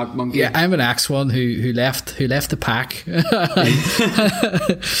ex-Mac monkey. Yeah, I'm an ex one who left the pack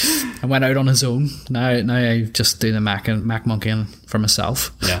and went out on his own. Now I just do the Mac monkeying for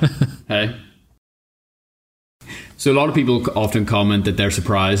myself. Yeah. Hey. So a lot of people often comment that they're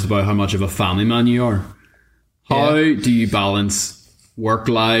surprised about how much of a family man you are. How do you balance work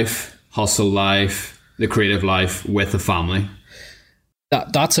life, hustle life, the creative life with the family?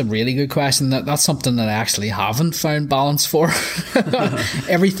 That's a really good question. That's something that I actually haven't found balance for.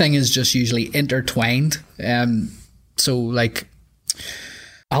 Everything is just usually intertwined. So like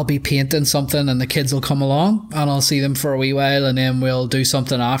I'll be painting something and the kids will come along and I'll see them for a wee while and then we'll do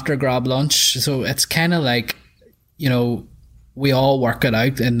something after, grab lunch. So it's kind of like, you know, we all work it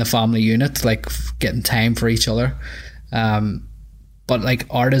out in the family unit, like getting time for each other. But like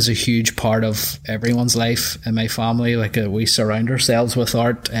art is a huge part of everyone's life in my family. Like we surround ourselves with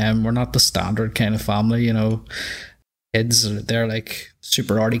art, and we're not the standard kind of family, you know. Kids, they're like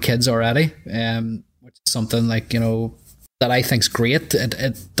super arty kids already, which is something like, you know, that I think's great.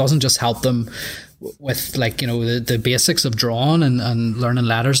 It doesn't just help them with like, you know, the basics of drawing and learning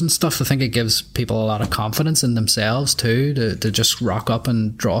letters and stuff. I think it gives people a lot of confidence in themselves too, to just rock up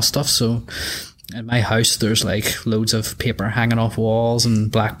and draw stuff. So in my house, there's like loads of paper hanging off walls and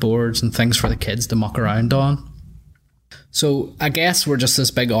blackboards and things for the kids to muck around on. So I guess we're just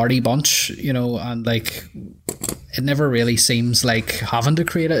this big arty bunch, you know, and like it never really seems like having to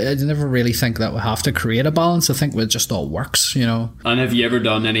create it. I never really think that we have to create a balance. I think it just all works, you know. And have you ever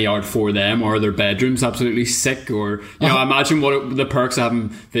done any art for them, or are their bedrooms absolutely sick? Or, you know, imagine what the perks of having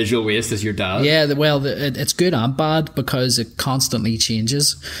visual waste as your dad. Yeah, well, it's good and bad because it constantly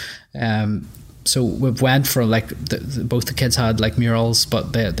changes. So we've went for like both the kids had like murals,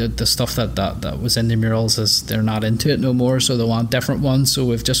 but the stuff that was in the murals is they're not into it no more, so they want different ones. So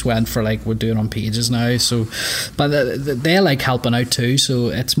we've just went for like we're doing on pages now. So, but they like helping out too. So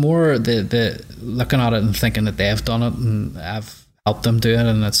it's more the looking at it and thinking that they've done it and I've helped them do it,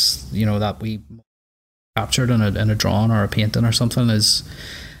 and it's, you know, that we captured in a drawing or a painting or something is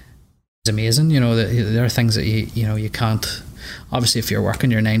amazing. You know, there are things that you know you can't. Obviously, if you're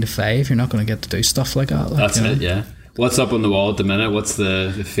working your 9 to 5, you're not going to get to do stuff like that. Like, that's it, yeah. What's up on the wall at the minute? What's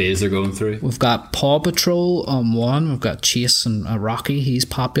the phase they're going through? We've got Paw Patrol on one. We've got Chase and Rocky. He's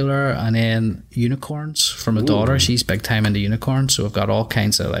popular. And then unicorns for my daughter. She's big time into unicorns. So we've got all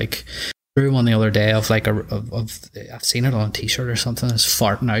kinds of like... I drew one the other day of like I've seen it on a t-shirt or something. It's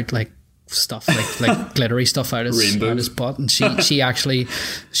farting out like stuff like glittery stuff out his butt. And she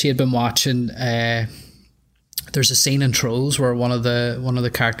had been watching... there's a scene in Trolls where one of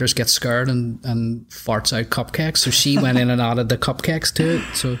the characters gets scared and farts out cupcakes. So she went in and added the cupcakes to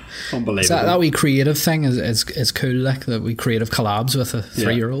it. So unbelievable. So that wee creative thing is cool. Like that wee creative collabs with a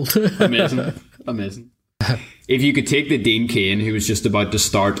 3-year-old. Amazing. If you could take the Dean Kane who was just about to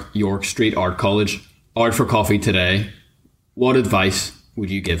start York Street Art College out for coffee today, what advice would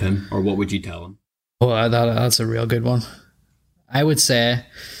you give him, or what would you tell him? Oh, that's a real good one. I would say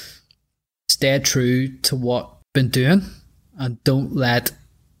stay true to what been doing and don't let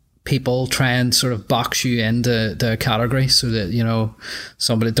people try and sort of box you into the category, so that, you know,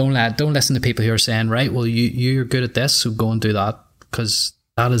 somebody don't listen to people who are saying, right, well you're good at this, so go and do that, because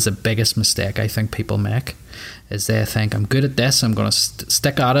That is the biggest mistake I think people make, is they think, I'm good at this, I'm going to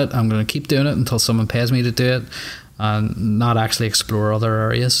stick at it, I'm going to keep doing it until someone pays me to do it, and not actually explore other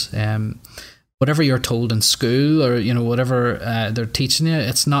areas. Whatever you're told in school, or whatever they're teaching you,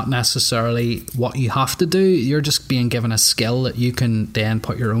 it's not necessarily what you have to do. You're just being given a skill that you can then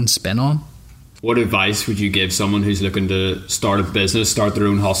put your own spin on. What advice would you give someone who's looking to start a business, start their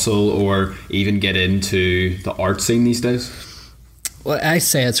own hustle, or even get into the art scene these days? Well, I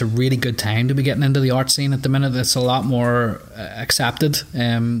say it's a really good time to be getting into the art scene at the minute. It's a lot more accepted.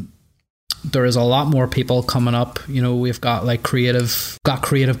 There is a lot more people coming up. We've got creative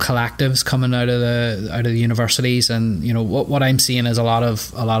collectives coming out of the universities, and what I'm seeing is a lot of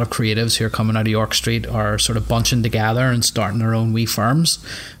creatives who are coming out of York Street are sort of bunching together and starting their own wee firms,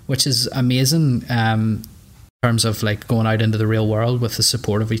 which is amazing. In terms of going out into the real world with the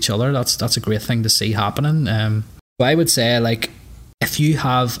support of each other, that's a great thing to see happening. But I would say if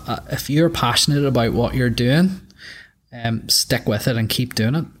you're passionate about what you're doing, stick with it and keep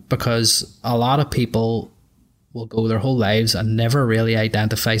doing it, because a lot of people will go their whole lives and never really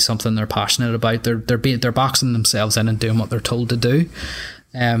identify something they're passionate about. They're boxing themselves in and doing what they're told to do,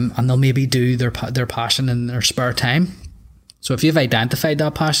 and they'll maybe do their passion in their spare time. So if you've identified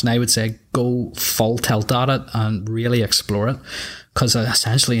that passion, I would say go full tilt at it and really explore it, because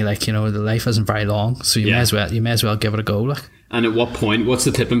essentially the life isn't very long, so you may as well give it a go. And at what point? What's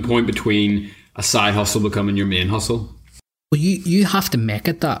the tipping point between a side hustle becoming your main hustle? Well, you have to make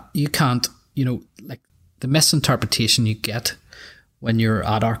it that. You can't, the misinterpretation you get when you're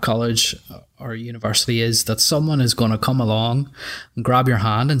at our college or university is that someone is going to come along and grab your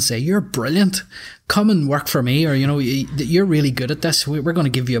hand and say, you're brilliant, come and work for me, or, you're really good at this, we're going to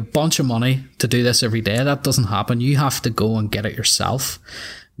give you a bunch of money to do this every day. That doesn't happen. You have to go and get it yourself.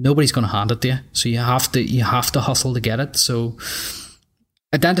 Nobody's going to hand it to you. So you have to hustle to get it. So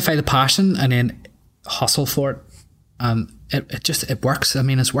identify the passion and then hustle for it. And it works. I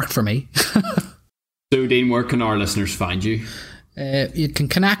mean, it's worked for me. So, Dean, where can our listeners find you? You can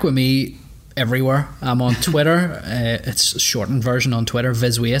connect with me everywhere. I'm on Twitter. It's a shortened version on Twitter,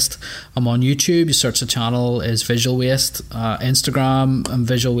 VisWaste. I'm on YouTube. You search the channel is Visual Waste. Instagram, I'm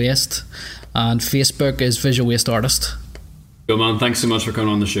Visual Waste. And Facebook is Visual Waste Artist. Good man. Thanks so much for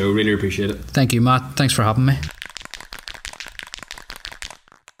coming on the show. Really appreciate it. Thank you, Matt. Thanks for having me.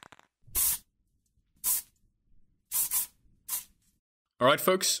 Alright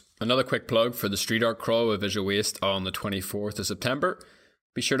folks, another quick plug for the street art crawl with Visual Waste on the 24th of September.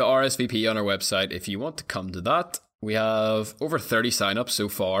 Be sure to RSVP on our website if you want to come to that. We have over 30 sign-ups so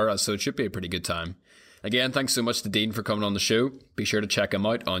far, so it should be a pretty good time. Again, thanks so much to Dean for coming on the show. Be sure to check him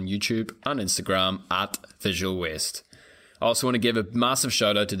out on YouTube and Instagram at Visual Waste. I also want to give a massive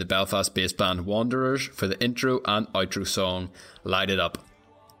shout out to the Belfast-based band Wanderers for the intro and outro song, Light It Up.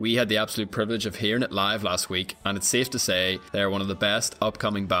 We had the absolute privilege of hearing it live last week, and it's safe to say they are one of the best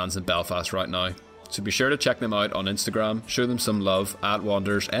upcoming bands in Belfast right now. So be sure to check them out on Instagram, show them some love at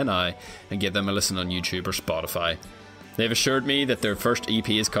WanderersNI, and give them a listen on YouTube or Spotify. They've assured me that their first EP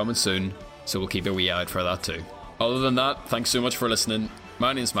is coming soon, so we'll keep a wee eye out for that too. Other than that, thanks so much for listening.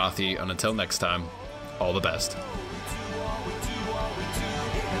 My name's Matthew, and until next time, all the best.